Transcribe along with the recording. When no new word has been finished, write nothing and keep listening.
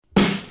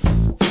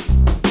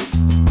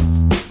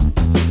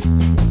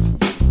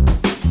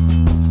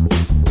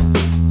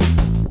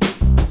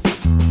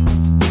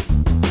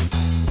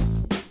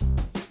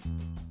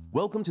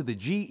Welcome to the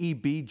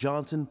G.E.B.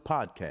 Johnson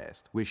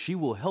podcast, where she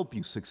will help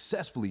you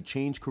successfully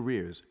change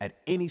careers at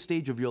any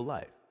stage of your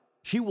life.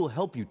 She will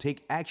help you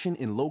take action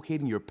in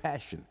locating your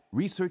passion,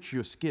 research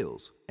your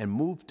skills, and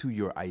move to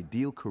your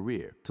ideal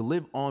career to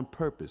live on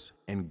purpose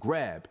and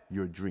grab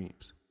your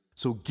dreams.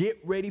 So get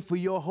ready for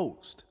your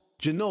host,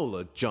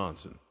 Janola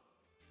Johnson.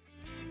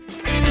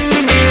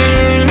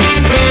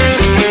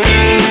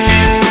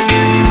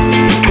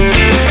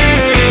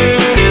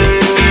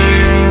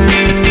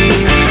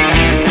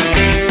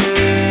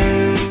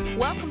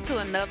 Welcome to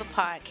another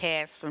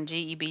podcast from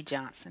G.E.B.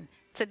 Johnson.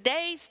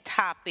 Today's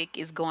topic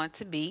is going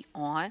to be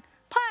on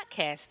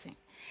podcasting.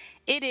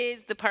 It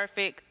is the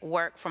perfect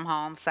work from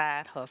home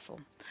side hustle.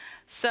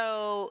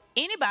 So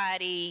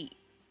anybody,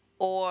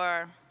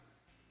 or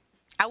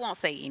I won't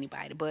say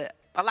anybody, but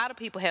a lot of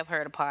people have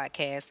heard of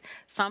podcasts.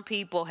 Some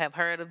people have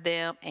heard of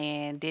them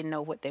and didn't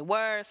know what they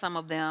were. Some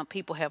of them,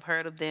 people have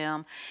heard of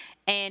them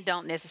and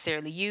don't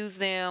necessarily use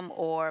them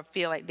or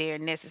feel like they're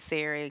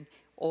necessary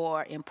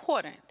or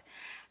important.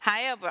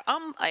 However,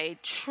 I'm a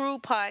true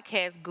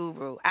podcast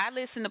guru. I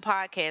listen to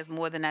podcasts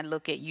more than I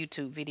look at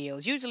YouTube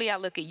videos. Usually I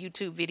look at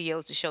YouTube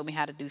videos to show me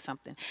how to do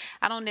something.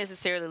 I don't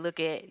necessarily look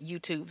at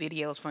YouTube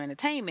videos for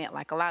entertainment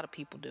like a lot of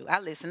people do.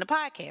 I listen to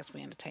podcasts for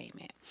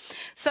entertainment.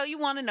 So you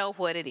want to know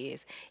what it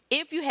is.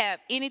 If you have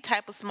any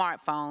type of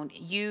smartphone,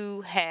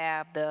 you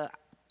have the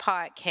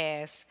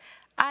podcast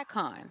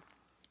icon.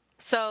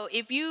 So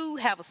if you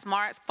have a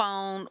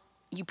smartphone,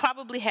 you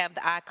probably have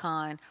the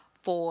icon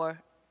for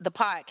the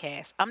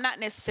podcast. I'm not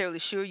necessarily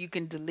sure you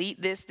can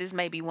delete this. This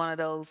may be one of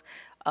those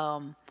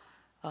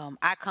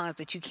icons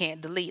that you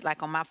can't delete.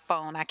 Like on my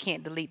phone, I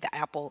can't delete the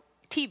Apple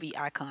TV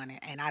icon,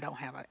 and I don't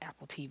have an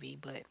Apple TV.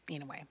 But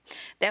anyway,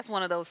 that's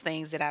one of those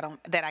things that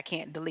I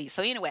can't delete.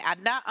 So anyway,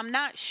 I'm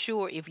not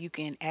sure if you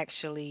can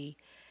actually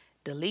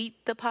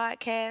delete the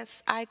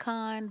podcast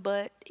icon,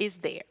 but it's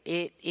there.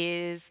 It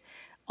is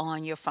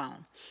on your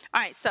phone.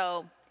 All right,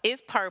 so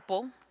it's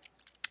purple.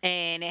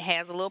 And it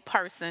has a little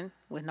person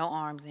with no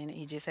arms in it.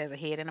 He just has a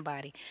head and a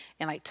body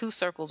and like two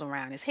circles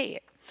around his head.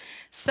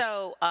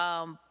 So,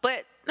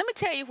 but let me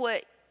tell you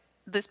what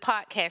this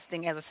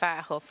podcasting as a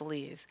side hustle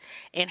is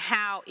and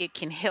how it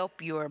can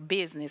help your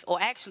business or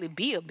actually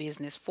be a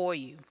business for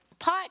you.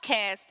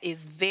 Podcast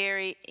is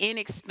very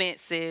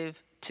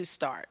inexpensive to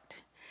start.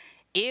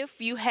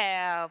 If you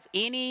have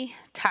any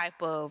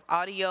type of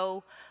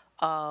audio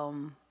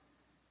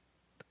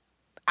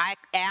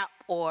app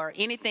or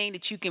anything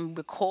that you can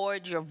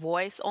record your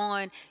voice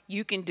on,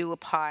 you can do a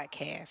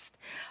podcast.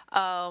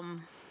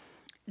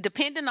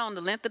 Depending on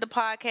the length of the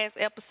podcast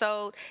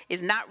episode,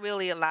 is not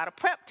really a lot of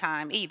prep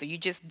time either. You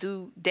just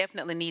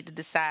definitely need to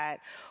decide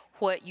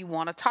what you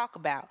want to talk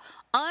about.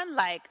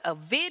 Unlike a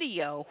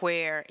video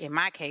where, in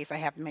my case, I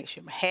have to make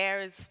sure my hair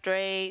is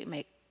straight,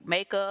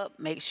 makeup,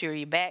 make sure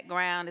your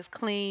background is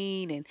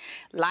clean and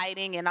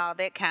lighting and all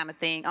that kind of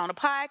thing. On a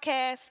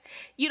podcast,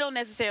 you don't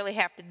necessarily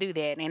have to do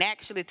that. And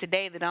actually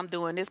today that I'm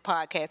doing this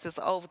podcast, it's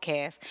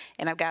overcast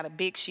and I've got a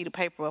big sheet of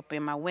paper up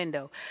in my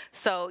window.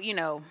 So,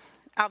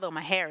 although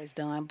my hair is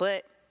done,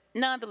 but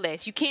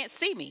nonetheless, you can't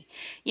see me,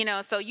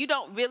 so you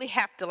don't really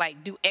have to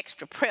do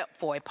extra prep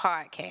for a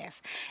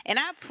podcast. And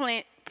I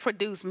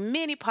produce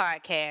many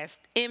podcasts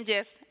in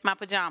just my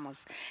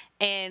pajamas.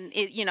 And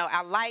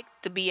I like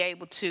to be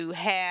able to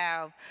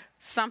have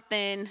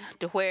something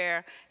to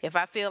where if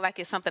I feel like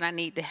it's something I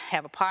need to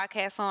have a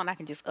podcast on, I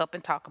can just up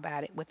and talk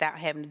about it without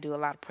having to do a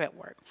lot of prep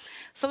work.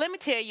 So let me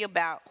tell you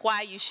about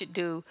why you should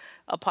do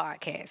a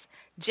podcast.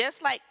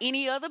 Just like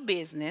any other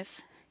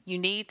business, you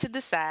need to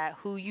decide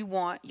who you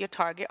want your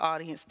target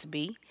audience to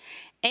be,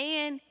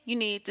 and you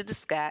need to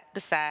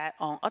decide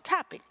on a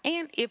topic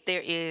and if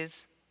there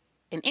is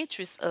an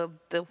interest of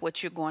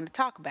what you're going to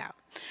talk about.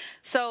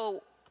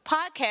 So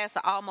podcasts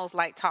are almost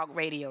like talk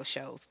radio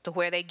shows to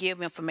where they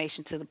give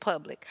information to the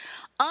public.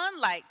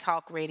 Unlike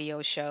talk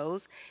radio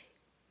shows,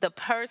 the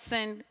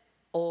person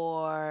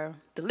or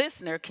the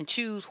listener can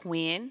choose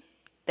when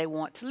they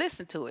want to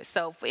listen to it.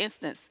 So for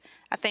instance,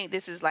 I think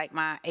this is like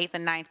my 8th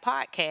and 9th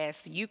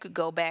podcast. You could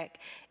go back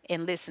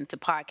and listen to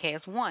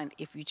podcast 1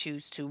 if you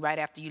choose to, right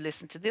after you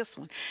listen to this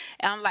one.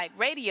 Unlike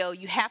radio,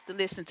 you have to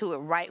listen to it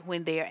right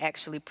when they're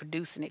actually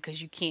producing it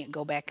because you can't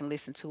go back and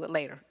listen to it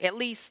later. At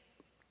least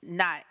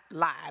not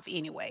live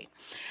anyway.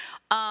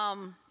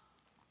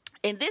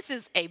 And this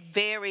is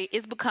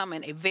it's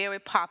becoming a very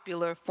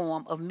popular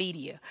form of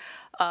media.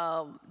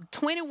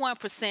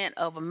 21%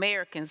 of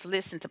Americans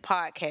listen to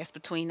podcasts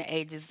between the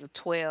ages of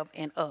 12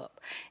 and up.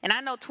 And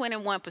I know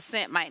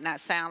 21% might not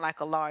sound like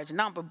a large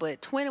number,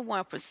 but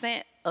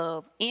 21%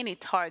 of any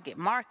target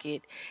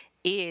market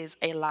is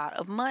a lot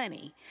of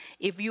money.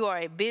 If you are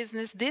a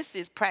business, this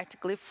is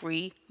practically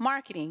free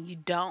marketing. You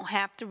don't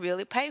have to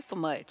really pay for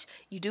much.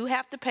 You do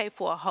have to pay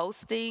for a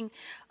hosting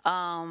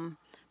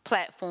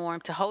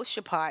platform to host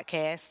your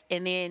podcast,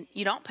 and then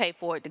you don't pay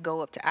for it to go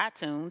up to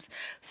iTunes.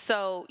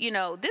 So,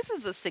 this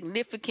is a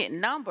significant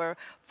number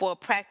for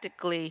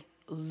practically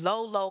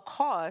low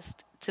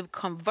cost to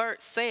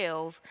convert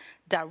sales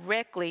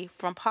directly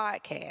from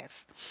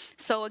podcasts.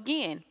 So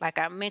again, like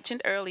I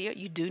mentioned earlier,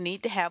 you do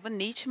need to have a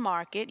niche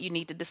market. You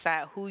need to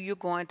decide who you're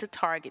going to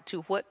target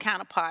to, what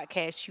kind of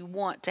podcast you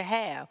want to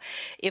have.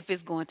 If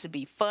it's going to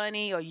be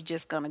funny, or you're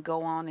just going to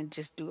go on and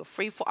just do a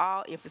free for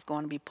all, if it's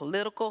going to be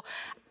political.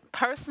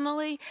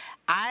 Personally,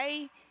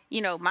 my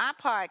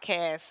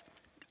podcasts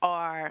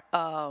are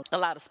a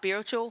lot of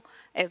spiritual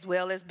as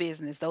well as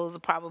business. Those are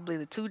probably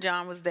the two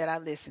genres that I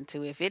listen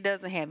to. If it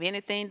doesn't have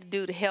anything to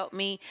do to help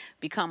me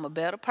become a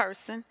better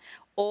person,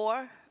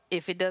 or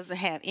if it doesn't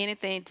have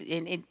anything to,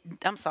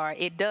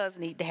 it does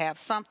need to have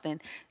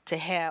something to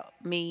help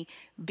me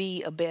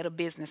be a better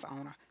business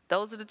owner.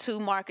 Those are the two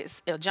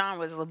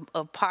genres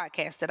of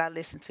podcasts that I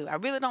listen to. I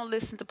really don't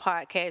listen to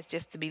podcasts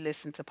just to be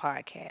listening to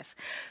podcasts.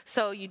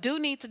 So you do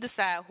need to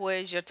decide where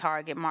is your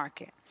target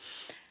market.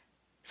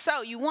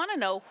 So you want to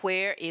know,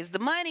 where is the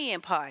money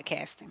in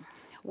podcasting?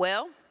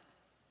 Well,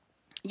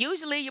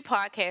 usually your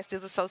podcast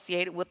is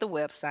associated with the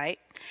website,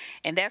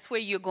 and that's where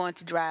you're going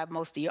to drive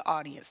most of your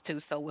audience to.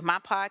 So with my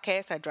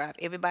podcast, I drive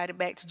everybody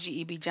back to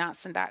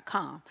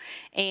gebjohnson.com.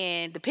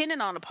 And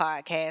depending on the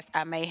podcast,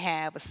 I may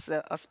have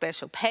a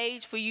special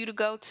page for you to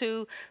go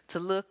to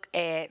look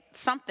at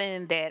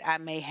something that I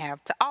may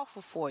have to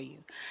offer for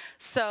you.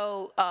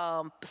 So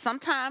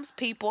sometimes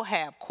people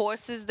have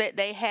courses that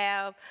they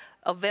have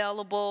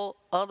available,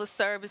 other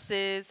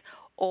services,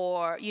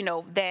 or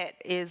that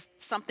is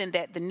something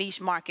that the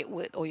niche market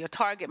would, or your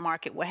target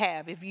market would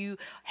have. If you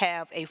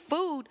have a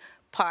food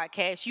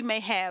podcast, you may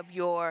have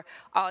your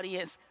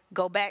audience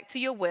go back to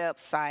your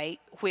website,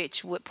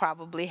 which would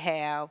probably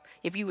have,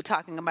 if you were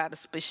talking about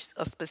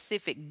a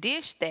specific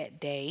dish that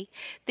day,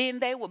 then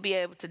they would be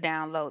able to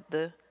download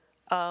the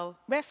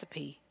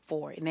recipe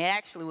for it, and they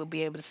actually will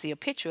be able to see a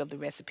picture of the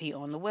recipe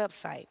on the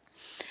website.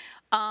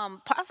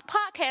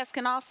 Podcasts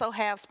can also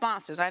have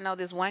sponsors. I know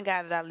there's one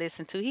guy that I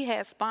listen to. He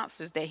has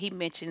sponsors that he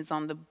mentions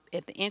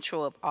at the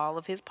intro of all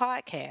of his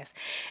podcasts.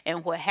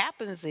 And what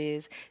happens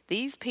is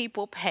these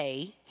people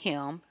pay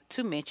him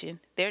to mention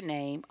their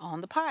name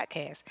on the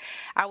podcast.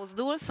 I was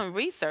doing some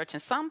research,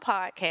 and some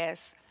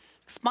podcast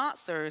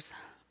sponsors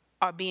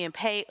are being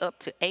paid up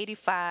to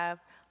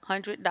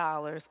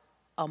 $8,500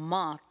 a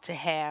month to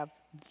have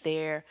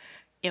their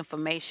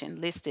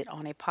information listed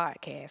on a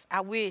podcast.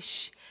 I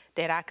wish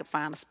that I could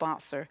find a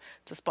sponsor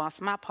to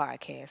sponsor my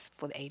podcast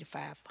for the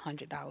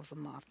 $8,500 a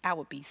month. I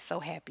would be so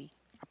happy,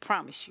 I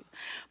promise you.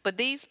 But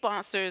these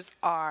sponsors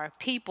are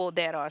people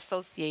that are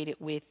associated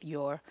with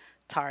your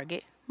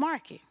target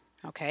market.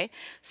 Okay,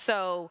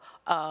 so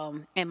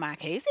in my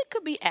case, it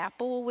could be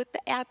Apple with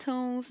the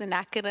iTunes, and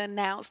I could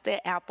announce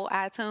that Apple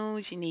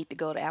iTunes, you need to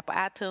go to Apple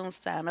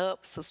iTunes, sign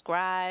up,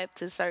 subscribe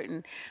to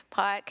certain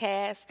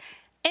podcasts,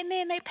 and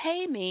then they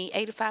pay me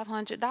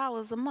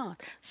 $8,500 a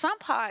month. Some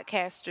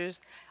podcasters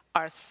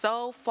are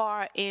so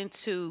far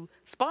into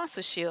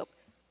sponsorship.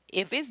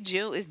 If it's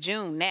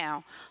June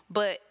now,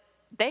 but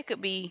they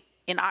could be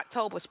in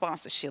October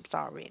sponsorships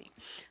already.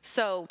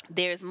 So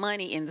there's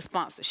money in the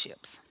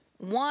sponsorships.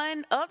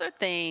 One other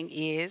thing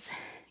is,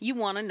 you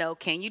want to know,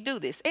 can you do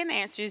this? And the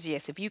answer is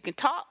yes. If you can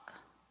talk,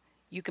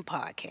 you can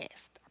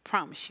podcast. I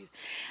promise you.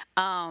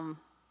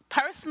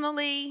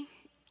 Personally,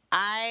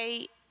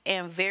 I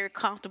am very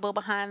comfortable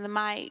behind the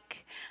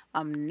mic.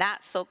 I'm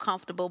not so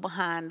comfortable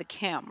behind the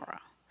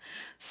camera.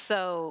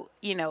 So,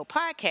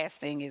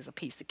 podcasting is a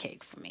piece of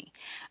cake for me.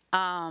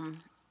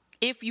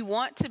 If you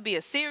want to be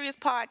a serious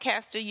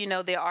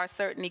podcaster, there are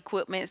certain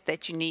equipments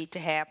that you need to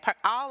have.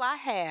 All I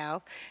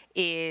have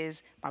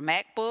is my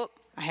MacBook,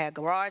 I have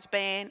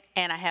GarageBand,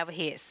 and I have a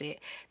headset.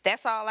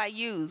 That's all I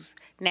use.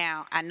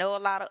 Now, I know a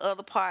lot of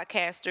other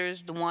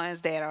podcasters, the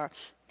ones that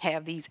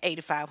have these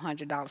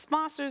 $8,500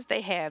 sponsors,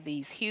 they have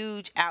these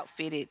huge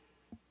outfitted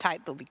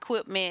type of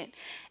equipment.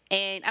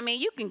 And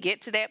you can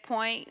get to that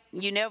point.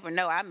 You never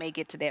know. I may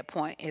get to that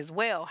point as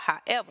well.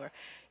 However,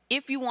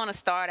 if you want to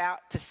start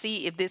out to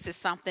see if this is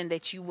something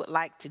that you would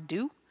like to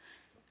do,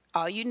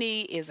 all you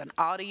need is an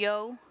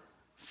audio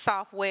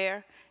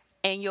software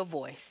and your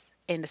voice,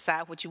 and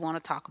decide what you want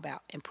to talk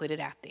about and put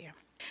it out there.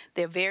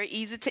 They're very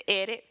easy to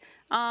edit.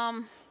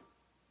 I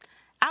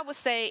would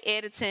say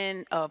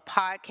editing a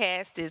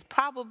podcast is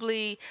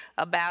probably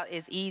about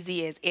as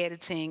easy as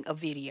editing a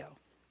video.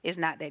 It's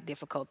not that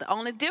difficult. The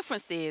only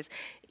difference is,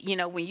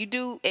 when you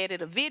do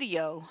edit a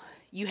video,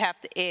 you have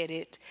to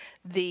edit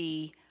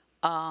the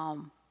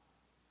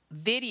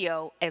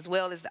video as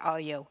well as the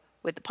audio.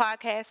 With the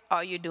podcast,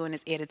 all you're doing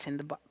is editing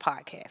the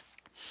podcast.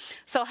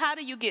 So how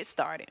do you get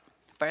started?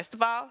 First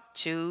of all,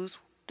 choose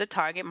the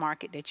target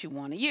market that you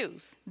want to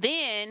use.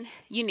 Then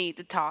you need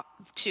to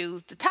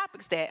choose the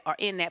topics that are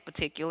in that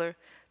particular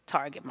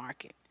target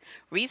market.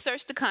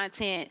 Research the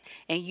content,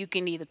 and you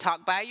can either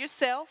talk by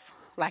yourself,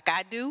 like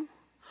I do,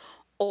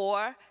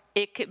 or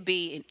it could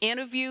be an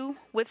interview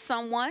with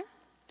someone,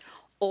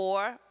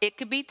 or it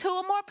could be two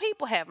or more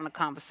people having a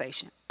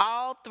conversation.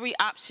 All three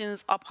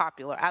options are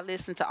popular. I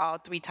listen to all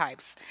three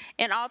types,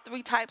 and all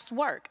three types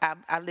work.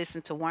 I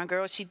listen to one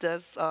girl. She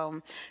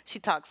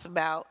talks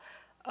about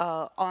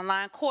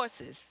online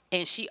courses,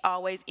 and she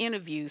always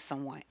interviews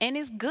someone, and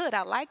it's good.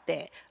 I like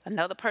that.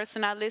 Another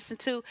person I listen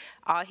to,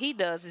 all he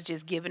does is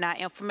just giving out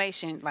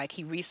information, like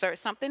he researched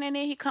something and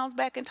then he comes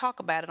back and talk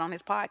about it on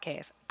his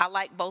podcast. I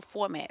like both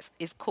formats.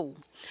 It's cool.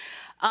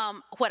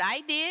 What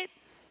I did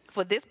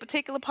for this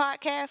particular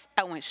podcast,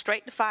 I went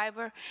straight to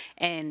Fiverr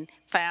and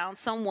found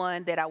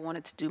someone that I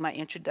wanted to do my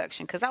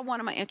introduction, because I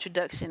wanted my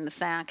introduction to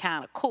sound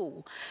kind of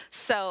cool.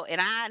 So,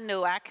 and I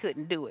knew I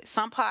couldn't do it.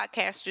 Some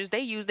podcasters, they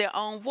use their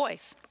own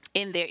voice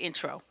in their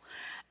intro.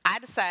 I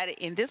decided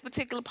in this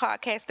particular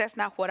podcast, that's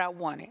not what I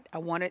wanted. I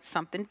wanted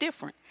something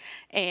different.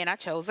 And I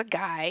chose a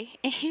guy,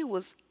 and he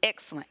was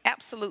excellent,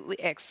 absolutely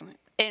excellent.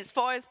 And as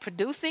far as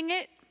producing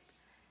it,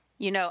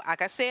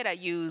 like I said, I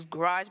use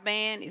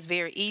GarageBand. It's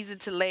very easy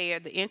to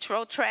layer the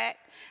intro track.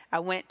 I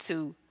went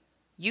to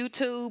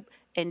YouTube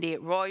and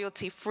did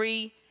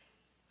royalty-free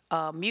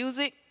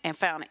music and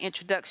found an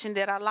introduction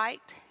that I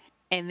liked.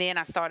 And then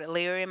I started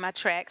layering my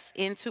tracks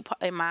in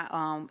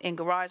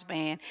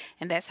GarageBand,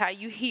 and that's how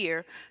you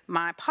hear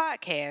my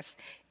podcast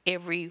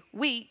every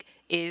week.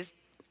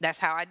 That's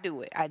how I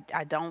do it.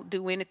 I don't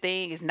do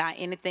anything. It's not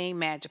anything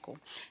magical.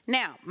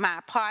 Now, my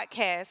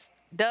podcast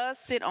does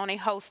sit on a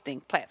hosting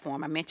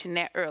platform. I mentioned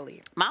that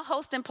earlier. My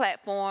hosting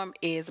platform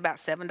is about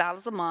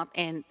 $7 a month,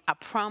 and I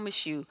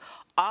promise you,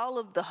 all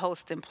of the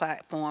hosting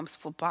platforms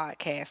for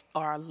podcasts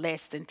are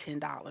less than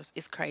 $10.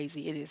 It's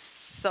crazy. It is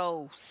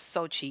so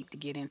cheap to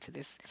get into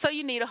this. So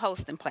you need a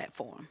hosting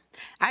platform.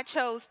 I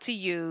chose to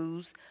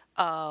use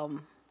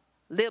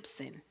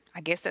Libsyn.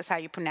 I guess that's how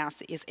you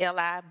pronounce it. It's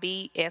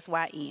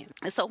Libsyn.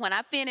 And so when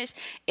I finish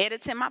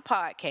editing my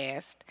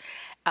podcast,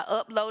 I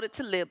upload it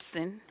to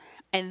Libsyn.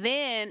 And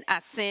then I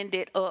send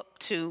it up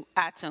to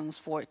iTunes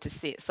for it to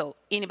sit so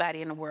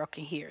anybody in the world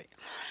can hear it.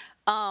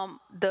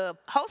 The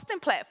hosting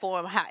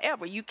platform,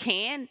 however, you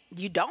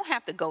don't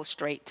have to go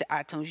straight to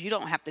iTunes. You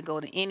don't have to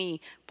go to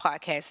any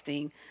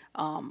podcasting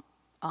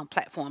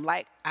platform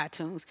like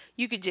iTunes.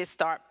 You could just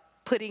start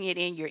putting it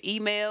in your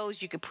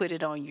emails. You could put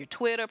it on your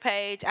Twitter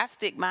page. I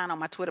stick mine on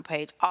my Twitter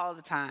page all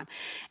the time.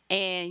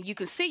 And you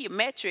can see your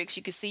metrics.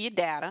 You can see your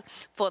data.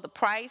 For the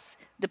price,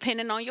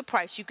 depending on your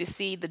price, you can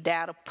see the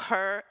data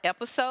per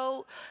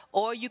episode,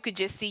 or you could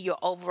just see your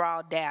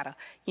overall data.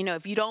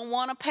 If you don't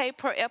want to pay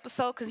per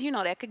episode, because,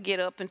 that could get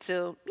up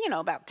until,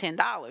 about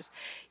 $10.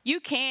 You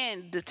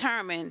can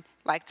determine,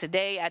 like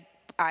today,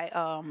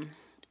 I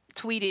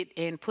tweeted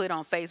and put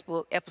on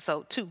Facebook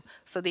episode 2,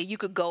 so that you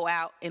could go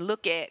out and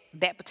look at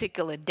that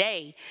particular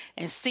day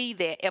and see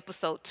that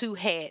episode 2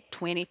 had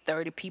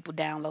 20-30 people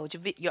download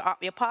your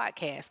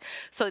podcast,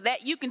 so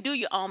that you can do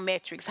your own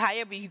metrics.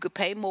 However, you could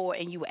pay more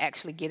and you will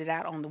actually get it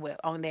out on the web,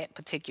 on that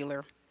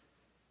particular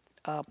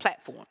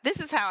platform. This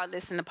is how I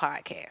listen to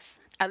podcasts.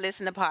 I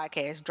listen to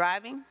podcasts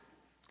driving,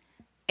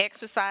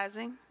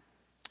 exercising,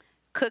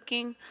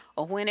 cooking,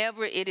 or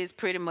whenever it is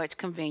pretty much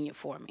convenient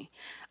for me.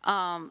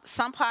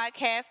 Some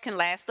podcasts can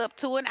last up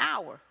to an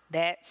hour.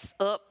 That's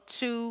up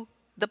to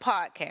the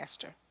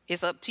podcaster.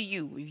 It's up to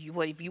you.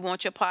 If you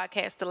want your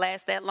podcast to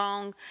last that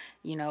long,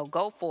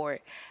 go for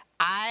it.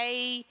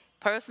 I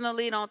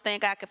personally don't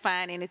think I could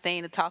find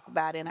anything to talk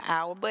about in an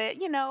hour, but,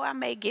 I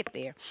may get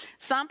there.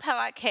 Some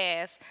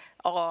podcasts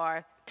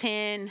are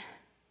 10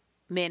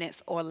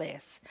 minutes or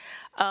less.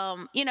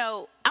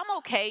 I'm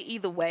okay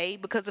either way,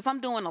 because if I'm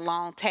doing a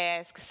long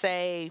task,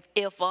 say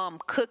if I'm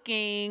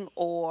cooking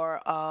or,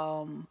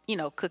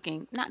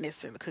 cooking, not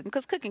necessarily cooking,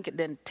 because cooking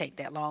doesn't take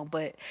that long,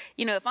 but,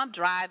 if I'm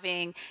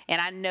driving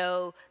and I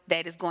know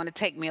that it's going to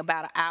take me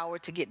about an hour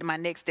to get to my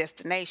next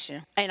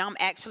destination, and I'm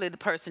actually the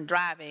person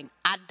driving,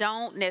 I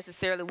don't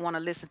necessarily want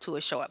to listen to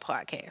a short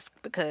podcast,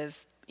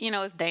 because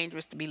it's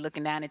dangerous to be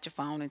looking down at your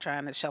phone and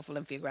trying to shuffle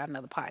and figure out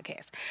another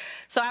podcast.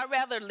 So I'd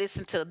rather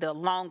listen to the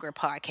longer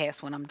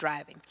podcast when I'm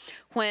driving.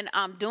 When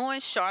I'm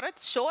doing shorter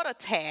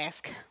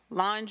tasks,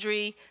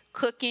 laundry,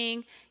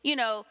 cooking,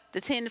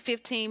 the 10 to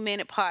 15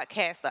 minute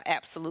podcasts are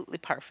absolutely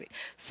perfect.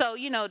 So,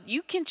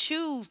 you can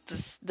choose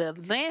the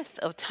length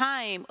of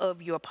time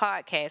of your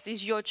podcast.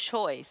 It's your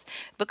choice,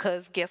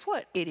 because guess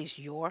what? It is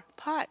your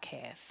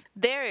podcast.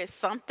 There is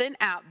something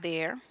out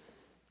there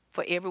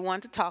for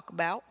everyone to talk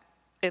about,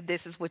 if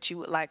this is what you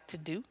would like to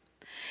do.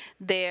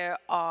 There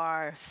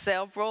are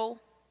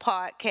several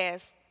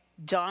podcast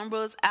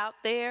genres out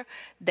there.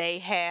 They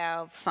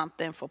have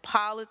something for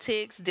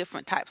politics,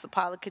 different types of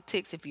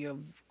politics. If you're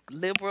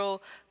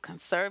liberal,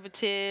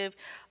 conservative,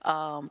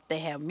 they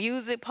have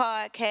music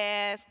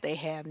podcasts, they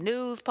have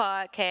news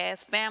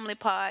podcasts, family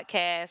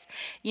podcasts.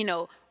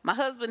 My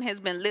husband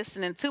has been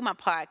listening to my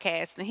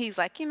podcast, and he's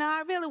like,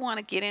 I really want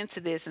to get into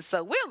this. And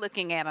so we're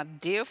looking at a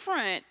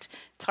different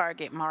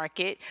target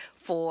market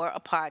for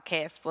a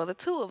podcast for the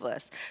two of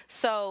us.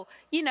 So,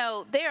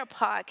 there are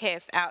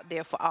podcasts out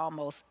there for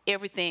almost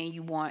everything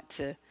you want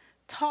to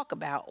talk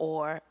about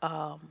or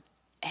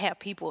have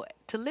people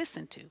to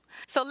listen to.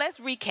 So let's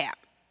recap.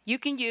 You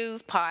can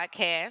use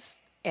podcasts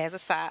as a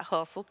side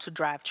hustle to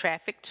drive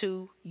traffic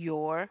to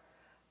your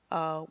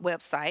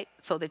website,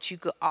 so that you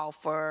could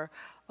offer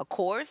a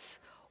course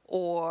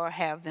or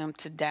have them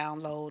to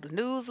download a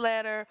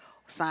newsletter,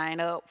 sign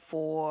up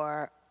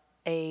for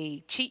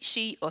a cheat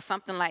sheet or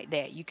something like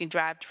that. You can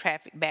drive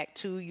traffic back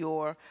to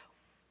your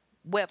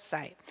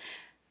website.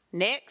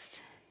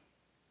 Next,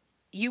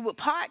 you would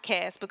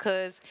podcast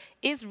because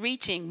it's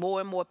reaching more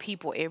and more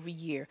people every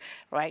year.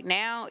 Right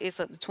now, it's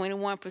up to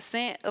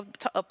 21%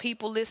 of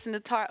people listen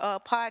to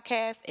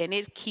podcasts, and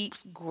it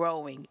keeps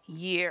growing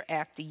year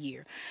after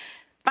year.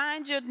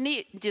 Find your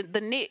niche,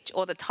 the niche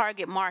or the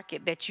target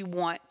market that you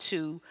want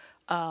to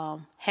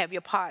have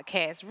your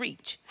podcast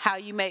reach. How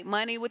you make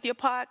money with your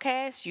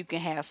podcast: you can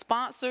have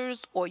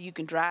sponsors, or you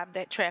can drive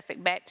that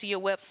traffic back to your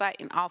website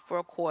and offer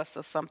a course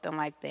or something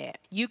like that.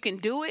 You can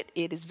do it.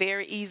 It is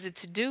very easy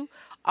to do.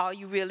 All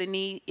you really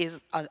need is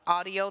an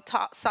audio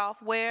talk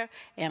software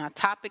and a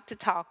topic to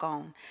talk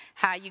on.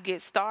 How you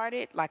get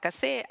started: like I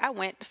said, I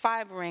went to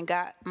Fiverr and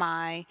got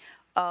my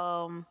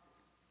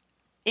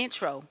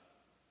intro,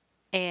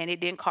 and it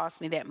didn't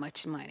cost me that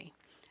much money.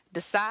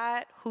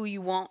 Decide who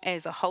you want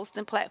as a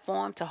hosting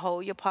platform to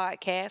hold your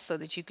podcast so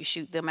that you can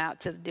shoot them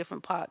out to the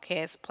different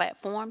podcast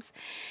platforms,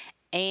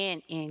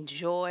 and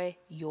enjoy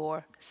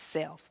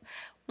yourself.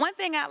 One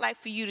thing I'd like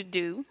for you to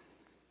do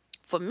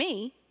for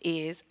me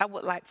is I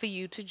would like for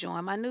you to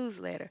join my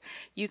newsletter.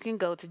 You can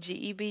go to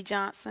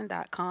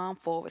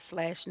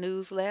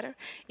gebjohnson.com/newsletter.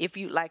 If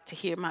you'd like to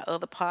hear my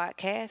other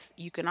podcasts,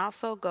 you can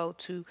also go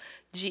to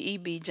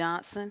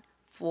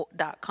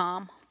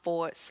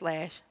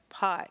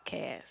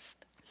gebjohnson.com/podcast.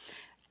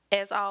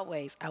 As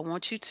always, I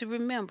want you to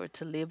remember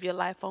to live your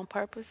life on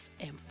purpose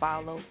and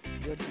follow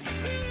your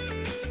dreams.